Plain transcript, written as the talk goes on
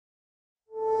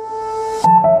শুভ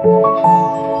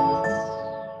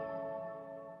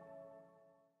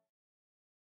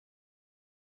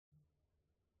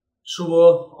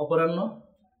অপরাহ্ন।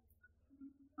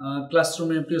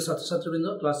 ক্লাসরুমে প্রিয় ছাত্রছাত্রীবৃন্দ,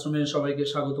 ক্লাসরুমে সবাইকে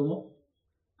স্বাগতম।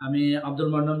 আমি আব্দুল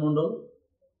মান্নান মন্ডল।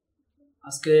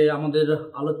 আজকে আমাদের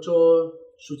আলোচ্য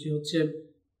সূচি হচ্ছে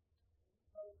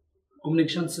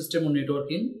কমিউনিকেশন সিস্টেম ও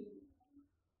নেটওয়ার্কিং।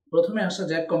 প্রথমে আসা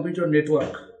যাক কম্পিউটার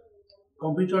নেটওয়ার্ক।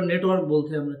 কম্পিউটার নেটওয়ার্ক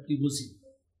বলতে আমরা কি বুঝি?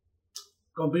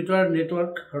 Computer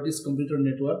network, what is computer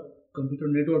network? Computer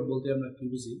network বলতে আমরা কি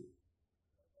বুঝি?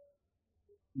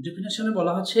 ডেফিনেশনে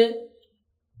বলা হচ্ছে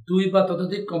দুই বা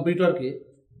ততোধিক কম্পিউটারকে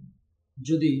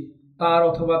যদি তার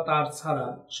অথবা তার ছাড়া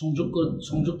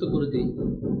সংযুক্ত করে দেই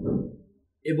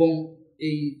এবং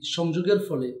এই সংযোগের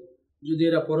ফলে যদি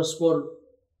এরা পরস্পর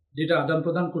ডেটা আদান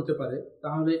প্রদান করতে পারে,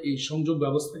 তাহলে এই সংযোগ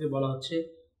ব্যবস্থাকে বলা হচ্ছে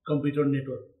কম্পিউটার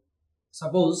নেটওয়ার্ক।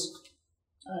 সাপোজ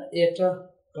একটা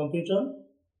কম্পিউটার,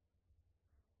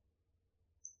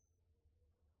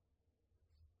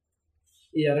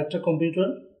 এই আর একটা কম্পিউটার,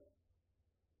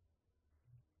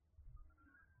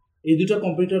 এই দুটো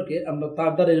কম্পিউটারকে আমরা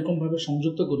তার দ্বারা এরকমভাবে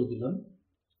সংযুক্ত করে দিলাম।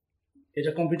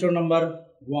 এটা কম্পিউটার নাম্বার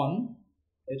 1,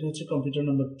 এটা হচ্ছে কম্পিউটার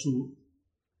নাম্বার 2।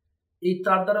 এই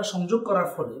তার দ্বারা সংযোগ করার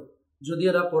ফলে যদি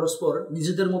এরা পরস্পর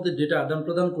নিজেদের মধ্যে ডেটা আদান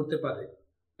প্রদান করতে পারে,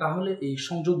 তাহলে এই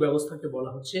সংযোগ ব্যবস্থাকে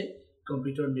বলা হচ্ছে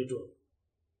কম্পিউটার নেটওয়ার্ক।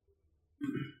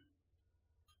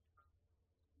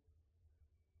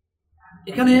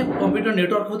 এখানে কম্পিউটার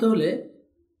নেটওয়ার্ক হতে হলে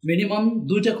মিনিমাম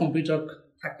 2টা কম্পিউটার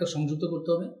থাকতে সংযুক্ত করতে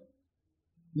হবে,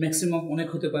 ম্যাক্সিমাম অনেক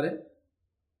হতে পারে।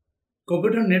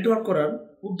 কম্পিউটার নেটওয়ার্ক করার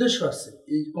উদ্দেশ্য আছে।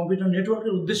 এই কম্পিউটার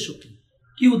নেটওয়ার্কের উদ্দেশ্য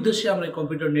কি উদ্দেশ্যে আমরা এই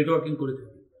কম্পিউটার নেটওয়ার্কিং করে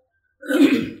থাকি?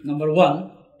 নাম্বার 1,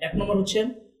 1 নম্বর হচ্ছে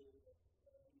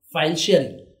file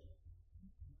sharing.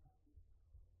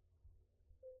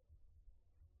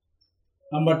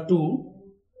 Number 2,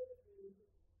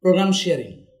 programme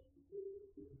sharing.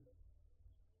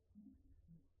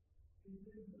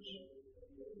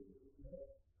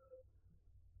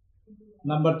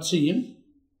 Number 3,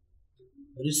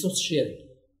 resource sharing.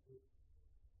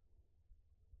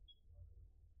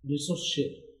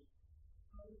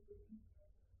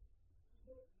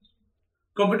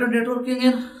 Computer networking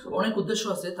এর অনেক উদ্দেশ্য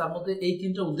আছে, তার মধ্যে এই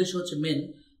 3টা উদ্দেশ্য হচ্ছে main.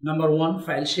 Number 1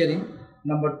 file sharing,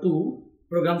 number 2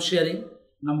 programme sharing,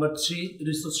 number 3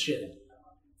 resource sharing.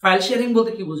 File sharing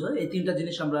বলতে কি বোঝায়, এই 3টা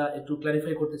জিনিস আমরা একটু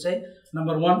ক্লারিফাই করতে চাই।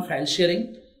 Number 1 file sharing.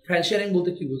 File sharing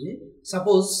বলতে কি বুঝি?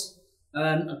 সাপোজ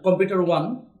কম্পিউটার 1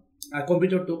 আর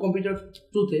কম্পিউটার 2, কম্পিউটার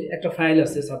 2তে একটা ফাইল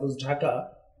আছে, সাপোজ ঢাকা.ডক,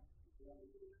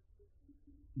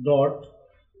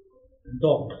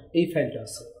 এই ফাইলটা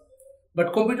আছে। বাট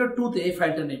কম্পিউটার 2তে এই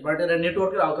ফাইলটা নেই, বাট এটা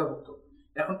নেটওয়ার্কের আওতাভুক্ত।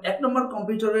 এখন 1 নম্বর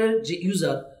কম্পিউটারের যে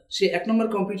ইউজার, সে 1 নম্বর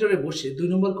কম্পিউটারে বসে 2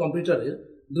 নম্বর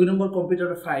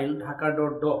কম্পিউটারের ফাইল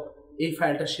ঢাকা.ডক, এই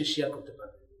ফাইলটা সে শেয়ার করতে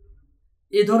পারে।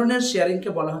 এই ধরনের শেয়ারিংকে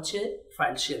বলা হচ্ছে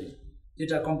ফাইল শেয়ারিং,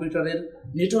 যেটা কম্পিউটার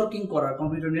নেটওয়ার্কিং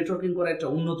করা একটা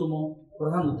অন্যতম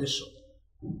প্রধান উদ্দেশ্য।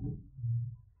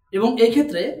 এবং এই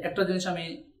ক্ষেত্রে একটা জিনিস আমি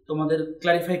তোমাদের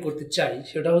ক্লারিফাই করতে চাই,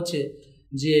 সেটা হচ্ছে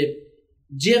যে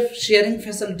শেয়ারিং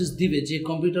ফ্যাসিলিটিস দিবে, যে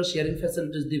কম্পিউটার শেয়ারিং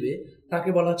ফ্যাসিলিটিস দিবে, তাকে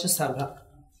বলা হচ্ছে সার্ভার।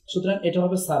 সুতরাং এটা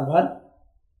হবে সার্ভার,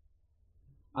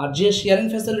 আর যে শেয়ারিং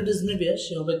ফ্যাসিলিটিস নেবে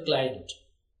সে হবে ক্লায়েন্ট।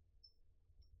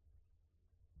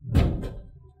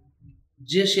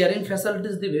 যে শেয়ারিং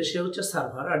ফ্যাসিলিটিস দিবে সে হচ্ছে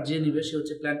সার্ভার, আর যে নিবে সে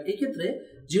হচ্ছে ক্লায়েন্ট। এই ক্ষেত্রে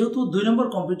যেহেতু 2 নম্বর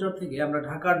কম্পিউটার থেকে আমরা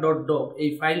ঢাকা.ডক এই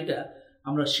ফাইলটা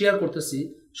আমরা শেয়ার করতেছি,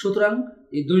 সুতরাং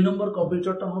এই 2 নম্বর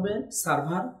কম্পিউটারটা হবে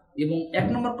সার্ভার, এবং 1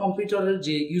 নম্বর কম্পিউটারের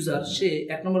যে ইউজার, সে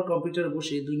 1 নম্বর কম্পিউটারে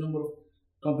বসে 2 নম্বর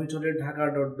কম্পিউটারের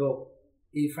ঢাকা.ডক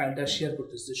এই ফাইলটা শেয়ার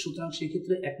করতেছে। সুতরাং সেই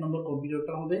ক্ষেত্রে 1 নম্বর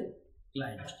কম্পিউটারটা হবে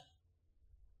ক্লায়েন্ট।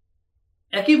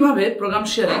 একইভাবে প্রোগ্রাম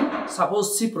শেয়ারিং, সাপোজ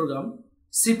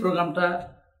সি প্রোগ্রামটা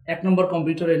 1 নম্বর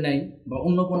কম্পিউটারে নাই বা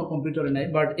অন্য কোনো কম্পিউটারে নাই,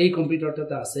 বাট এই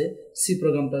কম্পিউটারটাতে আছে সি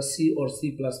প্রোগ্রামটা, সি অর C++,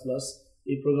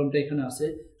 এই প্রোগ্রামটা এখানে আছে।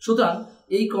 সুতরাং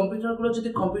এই কম্পিউটারগুলো যদি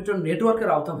কম্পিউটার নেটওয়ার্কের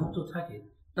আওতাভুক্ত থাকে,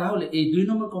 তাহলে এই 2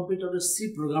 নম্বর কম্পিউটারের সি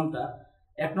প্রোগ্রামটা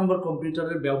 1 নম্বর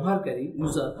কম্পিউটারের ব্যবহারকারী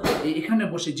ইউজার এখানে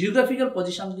বসে, জিওগ্রাফিক্যাল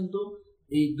পজিশন কিন্তু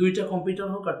এই 2টা কম্পিউটার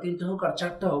হোক আর 3টা হোক আর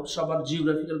 4টা হোক, সবার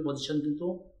জিওগ্রাফিক্যাল পজিশন কিন্তু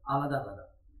আলাদা আলাদা।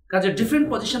 কাজে ডিফারেন্ট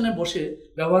পজিশনে বসে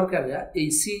ব্যবহারকারীরা এই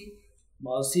C++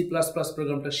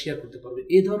 প্রোগ্রামটা শেয়ার করতে পারবে।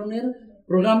 এই ধরনের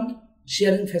প্রোগ্রাম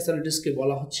শেয়ারিং ফ্যাসিলিটিসকে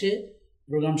বলা হচ্ছে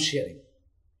প্রোগ্রাম শেয়ারিং।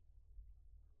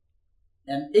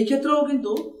 এই ক্ষেত্রেও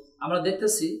কিন্তু আমরা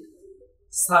দেখতেছি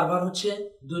সার্ভার হচ্ছে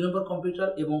 2 নম্বর কম্পিউটার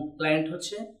এবং ক্লায়েন্ট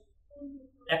হচ্ছে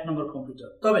 1 নম্বর কম্পিউটার।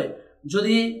 তবে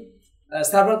যদি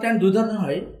সার্ভার ক্লায়েন্ট 2 ধরনের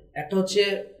হয়, একটা হচ্ছে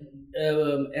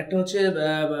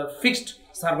ফিক্সড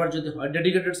সার্ভার যদি হয়,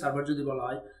 ডেডিকেটেড সার্ভার যদি বলা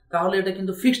হয়, তাহলে এটা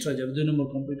কিন্তু ফিক্সড হয়ে যাবে। 2 নম্বর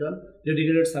কম্পিউটার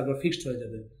ডেডিকেটেড সার্ভার ফিক্সড হয়ে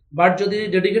যাবে। বাট যদি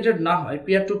ডেডিকেটেড না হয়,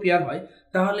 পিয়ার টু পিয়ার হয়,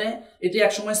 তাহলে এটি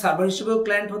একসময় সার্ভার হিসেবেও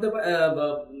ক্লায়েন্ট হতে পারে,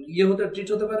 ট্রিট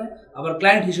হতে পারে, আবার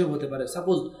ক্লায়েন্ট হিসেবে হতে পারে।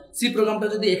 সাপোজ সি প্রোগ্রামটা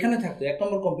যদি এখানে থাকতো, 1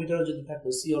 নম্বর কম্পিউটারে যদি থাকতো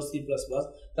C or C plus plus,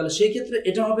 তাহলে সেই ক্ষেত্রে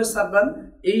এটা হবে সার্ভার,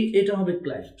 এটা হবে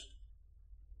ক্লায়েন্ট।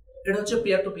 এটা হচ্ছে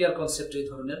পিয়ার টু পিয়ার কনসেপ্ট এই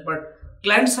ধরনের। বাট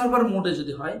ক্লায়েন্ট সার্ভার মোডে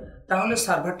যদি হয়, তাহলে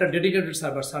সার্ভারটা ডেডিকেটেড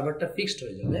সার্ভারটা ফিক্সড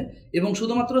হয়ে যাবে, এবং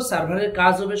শুধুমাত্র সার্ভারের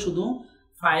কাজ হবে শুধু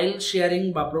ফাইল শেয়ারিং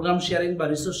বা প্রোগ্রাম শেয়ারিং বা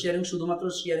রিসোর্স শেয়ারিং, শুধুমাত্র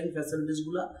শেয়ারিং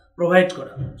ফ্যাসিলিটিসগুলো প্রোভাইড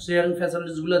করা, শেয়ারিং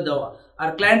ফ্যাসিলিটিসগুলো দেওয়া। আর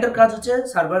ক্লায়েন্টের কাজ হচ্ছে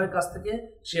সার্ভারের কাছ থেকে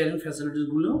শেয়ারিং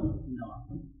ফ্যাসিলিটিসগুলো নেওয়া।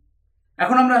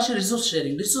 এখন আমরা আসি রিসোর্স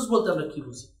শেয়ারিং। রিসোর্স বলতে আমরা কি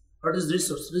বুঝি? What is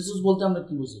resource? রিসোর্স বলতে আমরা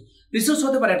কি বুঝি? রিসোর্স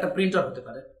হতে পারে একটা প্রিন্টার, হতে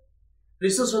পারে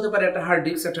রিসোর্স হতে পারে একটা হার্ড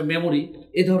ডিস্ক, একটা মেমোরি,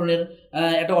 এই ধরনের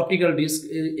একটা অপটিক্যাল ডিস্ক,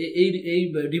 এই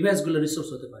ডিভাইসগুলো রিসোর্স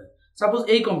হতে পারে। সাপোজ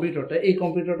এই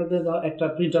কম্পিউটারটাতে একটা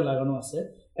প্রিন্টার লাগানো আছে।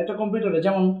 একটা কম্পিউটারে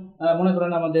যেমন মনে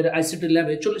করেন আমাদের আইসিটি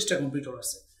ল্যাবে 40টা কম্পিউটার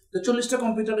আছে। তো 40টা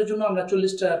কম্পিউটারের জন্য আমরা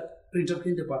 40টা প্রিন্টার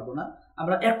কিনতে পারবো না,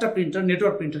 আমরা একটা প্রিন্টার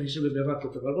নেটওয়ার্ক প্রিন্টার হিসেবে ব্যবহার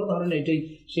করতে পারবো। ধরেন এটাই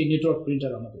সেই নেটওয়ার্ক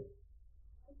প্রিন্টার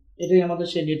এটাই আমাদের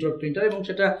সেই নেটওয়ার্ক প্রিন্টার, এবং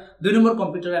সেটা 2 নম্বর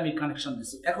কম্পিউটারে আমি কানেকশন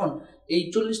দিচ্ছি। এখন এই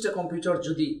 40টা কম্পিউটার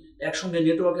যদি একসঙ্গে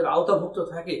নেটওয়ার্কের আওতাভুক্ত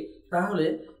থাকে, তাহলে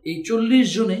এই 40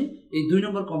 জনে এই 2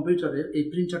 নম্বর কম্পিউটারের এই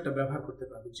প্রিন্টারটা ব্যবহার করতে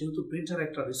পারবে। যেহেতু প্রিন্টার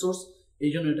একটা রিসোর্স,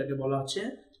 এই জন্য এটাকে বলা হচ্ছে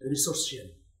রিসোর্স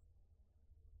শেয়ারিং।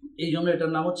 এই জন্য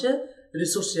এটার নাম হচ্ছে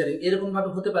রিসোর্স শেয়ারিং। এরকমভাবে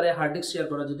হতে পারে হার্ড ডিস্ক শেয়ার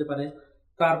করা যেতে পারে,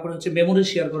 তারপরে হচ্ছে মেমোরি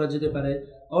শেয়ার করা যেতে পারে,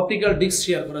 অপটিক্যাল ডিস্ক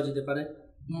শেয়ার করা যেতে পারে।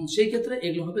 সেই ক্ষেত্রে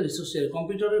এগুলো হবে রিসোর্স শেয়ারিং।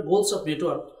 কম্পিউটারের গোলস অফ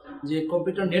নেটওয়ার্ক, যে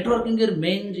কম্পিউটার নেটওয়ার্কিংয়ের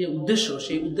মেইন যে উদ্দেশ্য,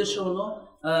 সেই উদ্দেশ্য হলো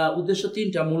উদ্দেশ্য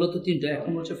 3টা, মূলত 3টা। 1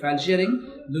 নম্বর হচ্ছে ফাইল শেয়ারিং,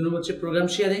 2 নম্বর হচ্ছে প্রোগ্রাম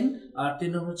শেয়ারিং, আর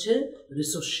 3 নম্বর হচ্ছে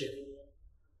রিসোর্স শেয়ারিং।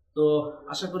 তো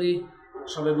আশা করি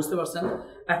সবাই বুঝতে পারছেন।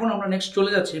 এখন আমরা নেক্সট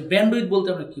চলে যাচ্ছি ব্যান্ডউইথ বলতে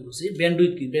আমরা কি বুঝি।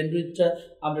 ব্যান্ডউইথ কি? ব্যান্ডউইথটা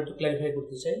আমরা একটু ক্লারিফাই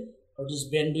করতে চাই। What is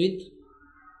bandwidth?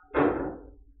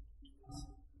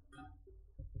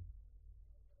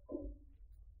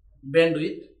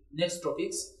 Bandwidth next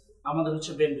topics আমাদের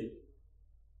হচ্ছে ব্যান্ডউইথ।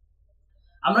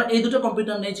 আমরা এই দুটো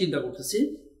কম্পিউটার নিয়ে চিন্তা করতেছি,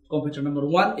 কম্পিউটার নাম্বার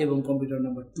 1 এবং কম্পিউটার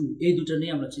নাম্বার 2, এই দুটো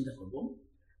নিয়ে আমরা চিন্তা করব।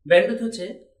 ব্যান্ডউইথ হচ্ছে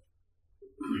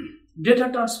ডেটা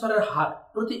ট্রান্সফারের হার।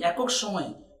 প্রতি একক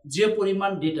সময়ে যে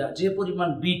পরিমাণ ডেটা, যে পরিমাণ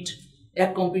বিট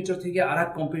এক কম্পিউটার থেকে আরেক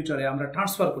কম্পিউটারে আমরা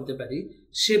ট্রান্সফার করতে পারি,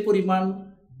 সে পরিমাণ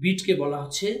বিটকে বলা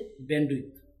হচ্ছে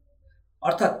ব্যান্ডউইথ।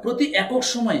 অর্থাৎ প্রতি একক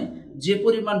সময়ে যে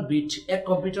পরিমাণ বিট এক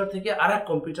কম্পিউটার থেকে আরেক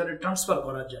কম্পিউটারে ট্রান্সফার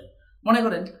করা যায়। মনে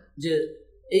করেন যে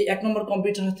এই 1 নম্বর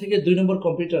কম্পিউটার থেকে 2 নম্বর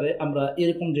কম্পিউটারে আমরা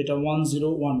এরকম ডেটা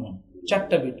 1011,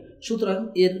 4টা বিট, সুতরাং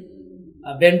এর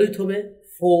ব্যান্ডউইথ হবে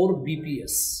 4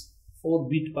 বিপিএস, 4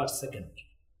 বিট পার সেকেন্ড।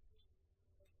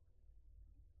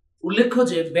 উল্লেখ্য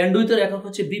যে ব্যান্ডউইথের একক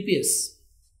হচ্ছে বিপিএস।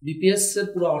 বিপিএস এর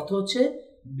পুরো অর্থ হচ্ছে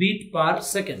বিট পার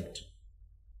সেকেন্ড।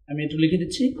 আমি একটু লিখে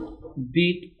দিচ্ছি,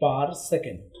 বিট পার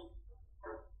সেকেন্ড।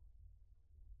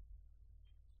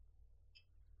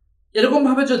 এরকম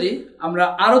ভাবে যদি আমরা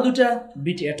আরো 2টা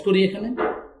বিট অ্যাড করি, এখানে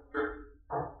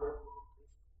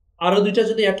আরো 2টা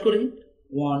যদি অ্যাড করি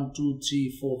 1 2 3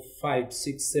 4 5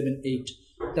 6 7 8,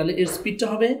 তাহলে এর স্পিডটা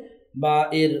হবে বা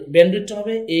এর ব্যান্ডউইথটা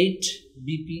হবে 8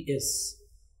 বিপিএস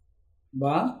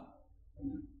বা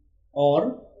or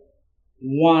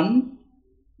 1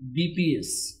 BPS.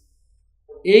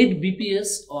 8 BPS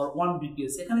or 1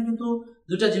 BPS. এখানে কিন্তু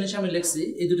 2টা জিনিস আমি লিখছি,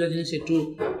 এই 2টা জিনিস একটু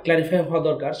ক্লারিফাই হওয়া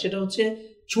দরকার। সেটা হচ্ছে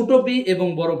ছোট বি এবং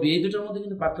বড় বি, এই দুটোর মধ্যে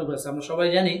কিন্তু পার্থক্য আছে। আমরা সবাই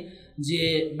জানি যে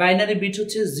বাইনারি বিট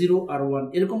হচ্ছে 0 আর 1,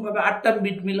 এরকম ভাবে 8টা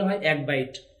বিট মিলে হয় 1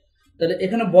 বাইট। তাহলে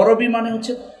এখানে বড় বি মানে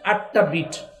হচ্ছে 8টা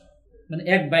বিট, মানে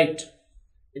 1 বাইট।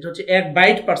 এটা হচ্ছে 1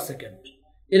 বাইট পার সেকেন্ড।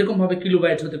 এরকম ভাবে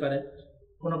কিলোবাইট হতে পারে,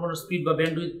 কোনো স্পিড বা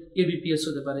ব্যান্ডউইথ কেবিপিএস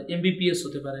হতে পারে, এমবিপিএস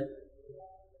হতে পারে।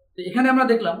 তো এখানে আমরা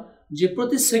দেখলাম যে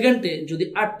প্রতি সেকেন্ডে যদি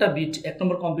 8টা বিট 1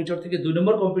 নম্বর কম্পিউটার থেকে 2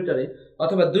 নম্বর কম্পিউটারে,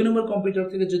 অথবা 2 নম্বর কম্পিউটার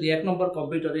থেকে যদি 1 নম্বর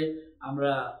কম্পিউটারে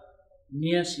আমরা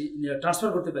নিয়ে আসি,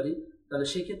 ট্রান্সফার করতে পারি, তাহলে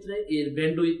সেই ক্ষেত্রে এর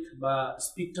ব্যান্ডউইথ বা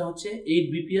স্পিডটা হচ্ছে 8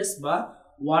 বিপিএস বা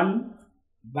 1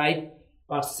 বাইট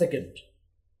পার সেকেন্ড।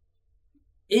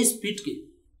 এই স্পিডকে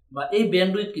বা এই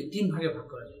ব্যান্ডউইথকে 3 ভাগে ভাগ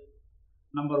করা যায়।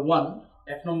 নাম্বার 1,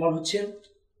 1 নম্বর হচ্ছে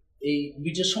এই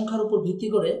বিটের সংখ্যার উপর ভিত্তি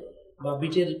করে বা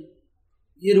বিটের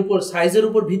এর উপর সাইজের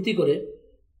উপর ভিত্তি করে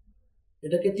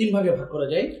এটাকে 3 ভাগে ভাগ করা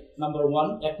যায়। নাম্বার 1,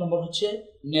 1 নম্বর হচ্ছে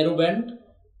narrow band,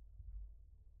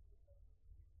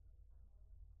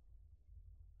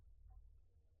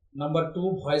 number 2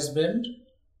 voice band,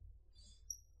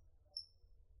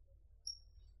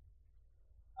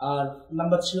 আর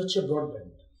নাম্বার 3 হচ্ছে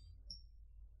ব্রডব্যান্ড।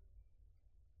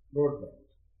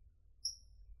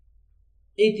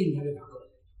 এই 3 ভাগে ভাগ করা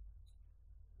যায়।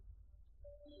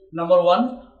 Number 1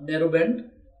 narrow band,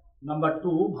 number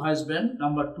 2 voice band,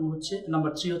 number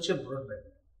 3 হচ্ছে ব্রডব্যান্ড।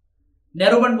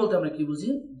 ন্যারো ব্যান্ড বলতে আমরা কি বুঝি,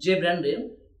 যে ব্যান্ডে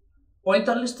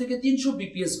 45 থেকে 300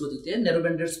 বিপিএস গতিতে, ন্যারো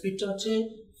ব্যান্ডের স্পিডটা হচ্ছে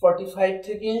 45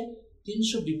 থেকে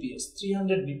 300 বিপিএস,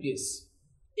 300 বিপিএস,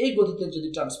 এই গতিতে যদি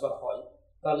ট্রান্সফার হয়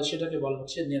তাহলে সেটাকে বলা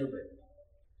হচ্ছে ন্যারো ব্যান্ড।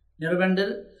 ন্যারো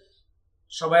ব্যান্ডের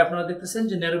সবাই আপনারা দেখতেছেন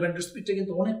যে ন্যারো ব্যান্ডের স্পিডটা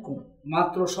কিন্তু অনেক কম,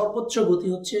 মাত্র সর্বোচ্চ গতি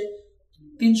হচ্ছে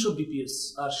 300 বিপিএস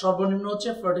আর সর্বনিম্ন হচ্ছে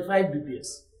 45 বিপিএস।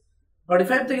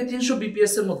 45 থেকে 300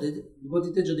 বিপিএস এর মধ্যে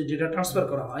গতিতে যদি ডেটা ট্রান্সফার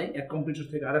করা হয় এক কম্পিউটার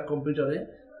থেকে আরেক কম্পিউটারে,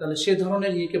 তাহলে সেই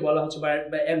ধরনের ইয়েকে বলা হচ্ছে বা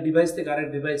এক ডিভাইস থেকে আরেক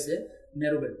ডিভাইসে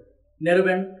ন্যারো ব্যান্ড। ন্যারো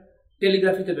ব্যান্ড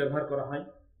টেলিগ্রাফিতে ব্যবহার করা হয়।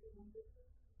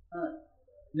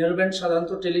 ন্যারো ব্যান্ড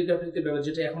সাধারণত টেলিগ্রাফিতে ব্যবহার,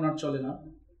 যেটা এখন আর চলে না।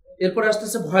 এরপরে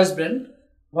আসতেছে ভয়েস ব্যান্ড।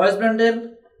 ভয়েস ব্যান্ডের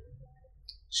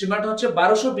সীমাটা হচ্ছে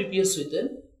 1200 বিপিএস হইতে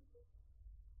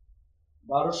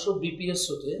 9600 বিপিএস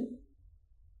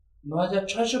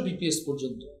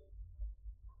পর্যন্ত,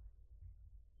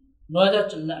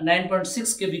 9.6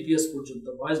 কেবিপিএস পর্যন্ত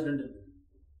ভয়েস ব্যান্ডের।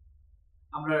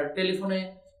 আমরা টেলিফোনে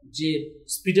যে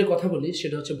স্পিডের কথা বলি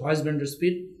সেটা হচ্ছে ভয়েস ব্যান্ডের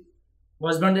স্পিড।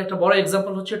 ভয়েস ব্যান্ডের একটা বড়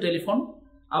এক্সাম্পল হচ্ছে টেলিফোন।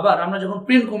 আবার আমরা যখন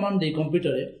প্রিন্ট কমান্ড দিই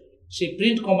কম্পিউটারে, সেই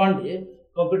প্রিন্ট কমান্ডে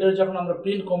কম্পিউটারে যখন আমরা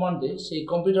প্রিন্ট কমান্ড দিই, সেই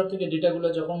কম্পিউটার থেকে ডেটাগুলো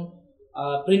যখন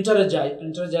প্রিন্টারে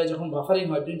যায় যখন বাফারিং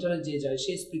হয়, প্রিন্টারে যে যায়,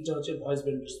 সেই স্পিডটা হচ্ছে ভয়েস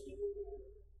ব্যান্ডের স্পিড।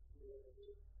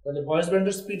 তাহলে ভয়েস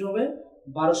ব্যান্ডের স্পিড হবে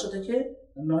 1200 থেকে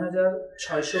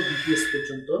 9600 বিপিএস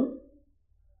পর্যন্ত।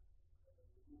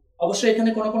 অবশ্যই এখানে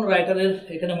কোনো রাইটারের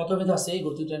এখানে মতভেদ আছে এই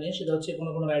গতিটা নিয়ে, সেটা হচ্ছে কোনো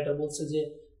রাইটার বলছে যে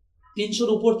 300-র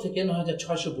উপর থেকে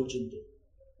 9600 পর্যন্ত,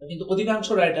 কিন্তু অধিকাংশ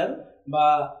রাইটার বা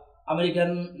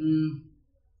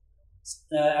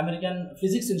আমেরিকান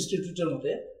ফিজিক্স ইনস্টিটিউটের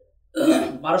মতে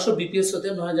 1200 বিপিএস হতে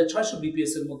 9600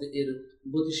 বিপিএস এর মধ্যে এর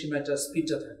গতিসীমাটা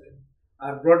স্পিডটা থাকবে।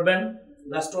 আর ব্রডব্যান্ড,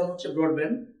 লাস্ট ওয়ান হচ্ছে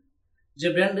ব্রডব্যান্ড, যে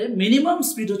ব্যান্ডে মিনিমাম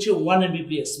স্পিড হচ্ছে 1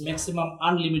 Mbps, ম্যাক্সিমাম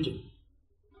আনলিমিটেড।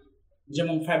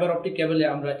 যেমন ফাইবার অপটিক কেবলে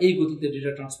আমরা এই গতিতে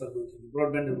ডেটা ট্রান্সফার করে থাকি,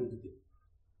 ব্রডব্যান্ডের গতিতে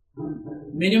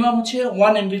মিনিমাম হচ্ছে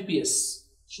 1 Mbps,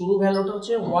 শুরু ভ্যালুটা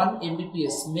হচ্ছে 1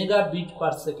 Mbps মেগাবিট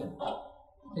পার সেকেন্ড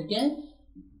থেকে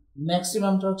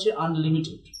ম্যাক্সিমামটা হচ্ছে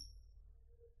আনলিমিটেড।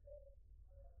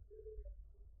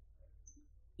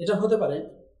 এটা হতে পারে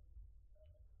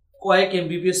কয়েক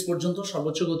এমবিপিএস পর্যন্ত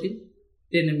সর্বোচ্চ গতি,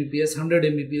 10 Mbps, 100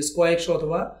 Mbps, কয়েকশো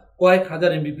অথবা কয়েক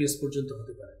হাজার Mbps পর্যন্ত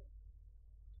হতে পারে।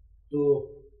 তো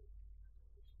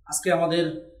আজকে আমাদের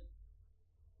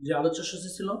যে আলোচ্যসূচি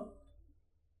ছিল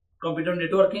কম্পিউটার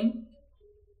নেটওয়ার্কিং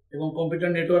এবং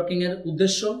কম্পিউটার নেটওয়ার্কিং এর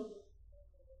উদ্দেশ্য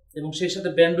এবং সেই সাথে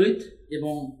ব্যান্ডউইথ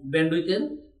এবং ব্যান্ডউইথের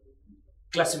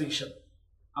ক্লাসিফিকেশন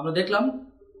আমরা দেখলাম।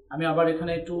 আমি আবার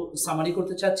এখানে একটু সামারি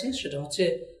করতে চাচ্ছি, সেটা হচ্ছে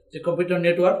যে কম্পিউটার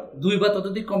নেটওয়ার্ক 2 বা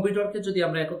ততোধিক কম্পিউটারকে যদি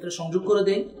আমরা একত্রে সংযোগ করে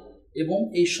দেই এবং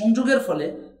এই সংযোগের ফলে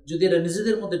যদি এরা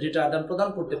নিজেদের মধ্যে ডেটা আদান প্রদান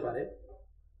করতে পারে,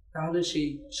 তাহলে সেই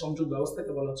সংযোগ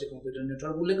ব্যবস্থাকে বলা হচ্ছে কম্পিউটার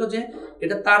নেটওয়ার্ক। উল্লেখ্য যে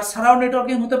এটা তার ছাড়াও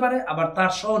নেটওয়ার্কিং হতে পারে, আবার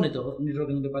তার সহ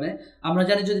নেটওয়ার্কিং হতে পারে। আমরা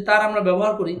জানি যদি তার আমরা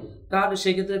ব্যবহার করি তাহলে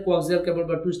সেই ক্ষেত্রে কোয়াক্সিয়াল কেবল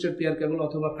বা টুইস্টেড পেয়ার কেবল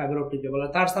অথবা ফাইবার অপটিক কেবল।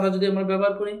 আর তার ছাড়া যদি আমরা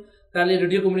ব্যবহার করি তাহলে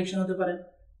রেডিও কমিউনিকেশন হতে পারে,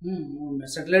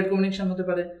 স্যাটেলাইট কমিউনিকেশন হতে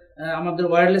পারে, আমাদের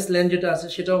ওয়্যারলেস ল্যান যেটা আছে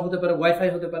সেটাও হতে পারে, ওয়াইফাই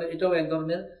হতে পারে, এটাও এক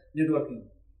ধরনের নেটওয়ার্কিং,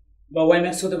 বা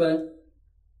ওয়াইম্যাক্স হতে পারে।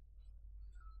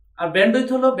 আর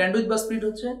ব্যান্ডউইথ বা স্পিড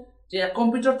হচ্ছে যে এক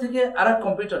কম্পিউটার থেকে আরেক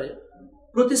কম্পিউটারে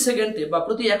প্রতি সেকেন্ডে বা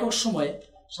প্রতি একক সময়ে,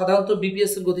 সাধারণত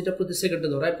বিপিএস এর গতিটা প্রতি সেকেন্ডে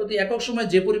ধরায়, প্রতি একক সময়ে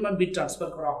যে পরিমাণ বিট ট্রান্সফার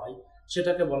করা হয়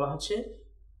সেটাকে বলা হচ্ছে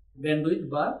ব্যান্ডউইথ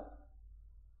বা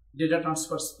ডেটা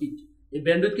ট্রান্সফার স্পিড। এই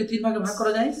ব্যান্ডউইথকে 3 ভাগে ভাগ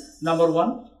করা যায়। Number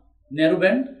 1 narrow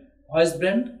band, voice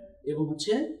band এবং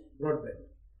হচ্ছে broadband.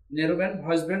 Narrow band,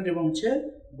 voice band এবং হচ্ছে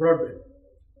ব্রডব্যান্ড।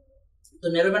 তো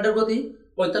ন্যারো ব্যান্ডের গতি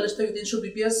 45 থেকে 300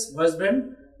 বিপিএস, ভয়েস ব্যান্ড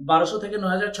 1200 থেকে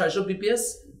 9600 বিপিএস,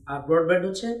 আর ব্রডব্যান্ড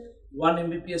হচ্ছে 1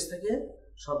 Mbps থেকে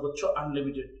সর্বোচ্চ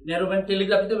আনলিমিটেড। ন্যারো ব্যান্ড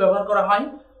টেলিগ্রাফিতে ব্যবহার করা হয়,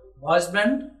 ভয়েস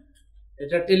ব্যান্ড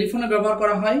এটা টেলিফোনে ব্যবহার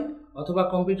করা হয় অথবা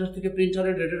কম্পিউটার থেকে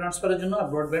প্রিন্টারে ডেটা ট্রান্সফারের জন্য, আর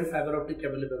ব্রডব্যান্ড ফাইবার অপটিক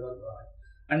কেবলে ব্যবহার করা হয়।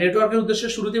 আর নেটওয়ার্কের উদ্দেশ্যে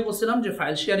শুরুতে বলছিলাম যে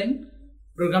ফাইল শেয়ারিং,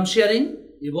 প্রোগ্রাম শেয়ারিং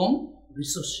এবং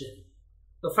রিসোর্স শেয়ারিং।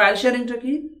 তো ফাইল শেয়ারিংটা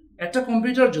কি? একটা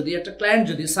কম্পিউটার যদি, একটা ক্লায়েন্ট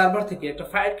যদি সার্ভার থেকে একটা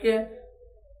ফাইলকে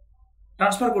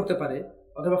ট্রান্সফার করতে পারে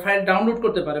অথবা ফাইল ডাউনলোড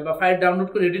করতে পারে বা ফাইল ডাউনলোড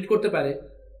করে এডিট করতে পারে,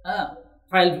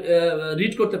 ফাইল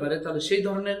রিড করতে পারে, তাহলে সেই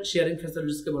ধরনের শেয়ারিং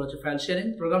ফ্যাসিলিটিসকে বলা হচ্ছে ফাইল শেয়ারিং।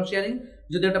 প্রোগ্রাম শেয়ারিং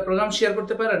যদি একটা প্রোগ্রাম শেয়ার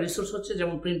করতে পারে, আর রিসোর্স হচ্ছে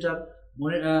যেমন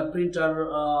প্রিন্টার,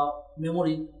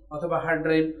 মেমোরি অথবা হার্ড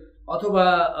ড্রাইভ অথবা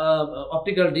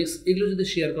অপটিক্যাল ডিস্ক, এগুলো যদি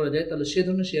শেয়ার করা যায় তাহলে সেই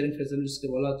ধরনের শেয়ারিং ফ্যাসিলিটিসকে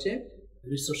বলা হচ্ছে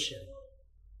রিসোর্স শেয়ারিং।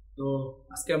 তো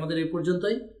আজকে আমাদের এই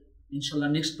পর্যন্তই, ইনশাল্লাহ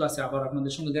নেক্সট ক্লাসে আবার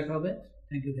আপনাদের সঙ্গে দেখা হবে।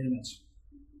 Thank you very much.